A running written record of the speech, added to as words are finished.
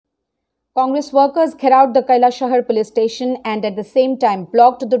Congress workers Gheraoed the KailasaharPS police station and at the same time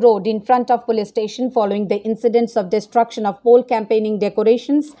blocked the road in front of police station following the incidents of destruction of poll campaigning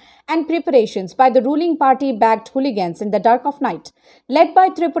decorations and preparations by the ruling party-backed hooligans in the dark of night. Led by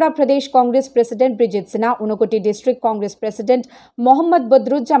Tripura Pradesh Congress President Brijit Sinha, Unakoti District Congress President Mohammad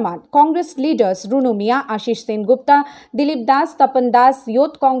Badruzzaman, Congress leaders Runu Mia, Ashish Sengupta, Dilip Das, Tapan Das,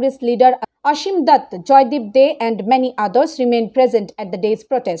 Youth Congress leader Ashim Dutt, Joydeep Dey and many others remained present at the day's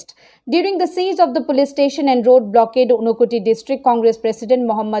protest. During the siege of the police station and road blockade, Unakoti District Congress President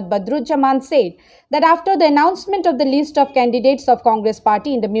Mohammad Badruzzaman said that after the announcement of the list of candidates of Congress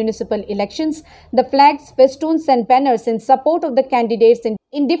party in the municipal elections, the flags, festoons and banners in support of the candidates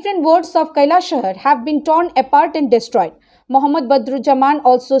in different wards of Kailasahar have been torn apart and destroyed. Mohammad Badruzzaman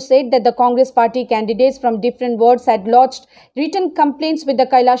also said that the Congress party candidates from different wards had lodged written complaints with the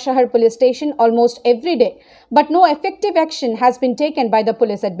Kailasahar police station almost every day, but no effective action has been taken by the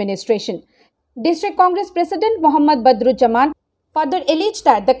police administration. District Congress President Mohammad Badruzzaman further alleged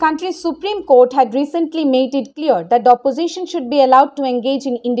that the country's Supreme Court had recently made it clear that the opposition should be allowed to engage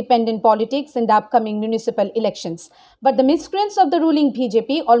in independent politics in the upcoming municipal elections. But the miscreants of the ruling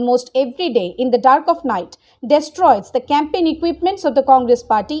BJP almost every day in the dark of night destroys the campaign equipments of the Congress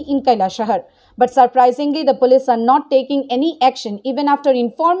party in Kailasahar. But surprisingly, the police are not taking any action even after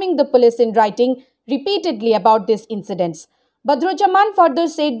informing the police in writing repeatedly about these incidents. Badruzzaman further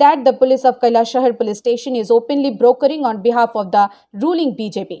said that the police of Kailasahar police station is openly brokering on behalf of the ruling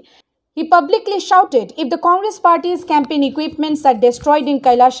BJP. He publicly shouted, if the Congress party's campaign equipments are destroyed in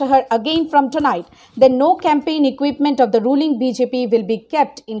Kailasahar again from tonight, then no campaign equipment of the ruling BJP will be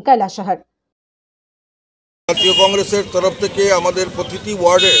kept in Kailasahar. জাতীয় কংগ্রেসের তরফ থেকে আমাদের প্রতিটি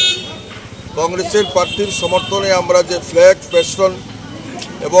ওয়ার্ডে কংগ্রেসের প্রার্থীর সমর্থনে আমরা যে ফ্ল্যাগ ফেস্টন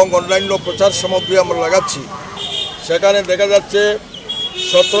এবং অন্যান্য প্রচার সামগ্রী আমরা লাগাচ্ছি সেখানে দেখা যাচ্ছে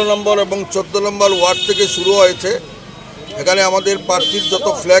 17 নম্বর এবং 14 নম্বর ওয়ার্ড থেকে শুরু হয়েছে। এখানে আমাদের প্রার্থীর যত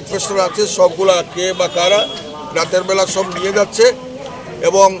ফ্ল্যাগ ফেস্টন আছে সবগুলা কে বা কারা রাতের বেলা সব নিয়ে যাচ্ছে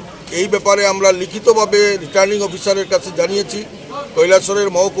এবং এই ব্যাপারে আমরা লিখিতভাবে রিটার্নিং অফিসারের কাছে জানিয়েছি। কৈলাসহরের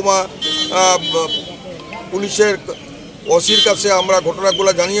মহকুমা পুলিশের ওসির কাছে আমরা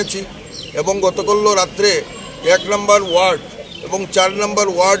ঘটনাগুলো জানিয়েছি এবং গতকাল রাত্রে 1 নম্বর ওয়ার্ড এবং 4 নম্বর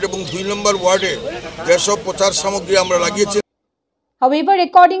ওয়ার্ড এবং 2 নম্বর ওয়ার্ডে যেসব প্রচার সামগ্রী আমরা লাগিয়েছি। However,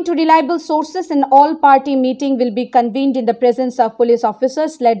 according to reliable sources, an all-party meeting will be convened in the presence of police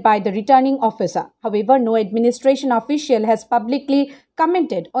officers led by the returning officer. However, no administration official has publicly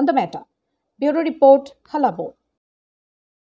commented on the matter. Bureau Report, Hallabol.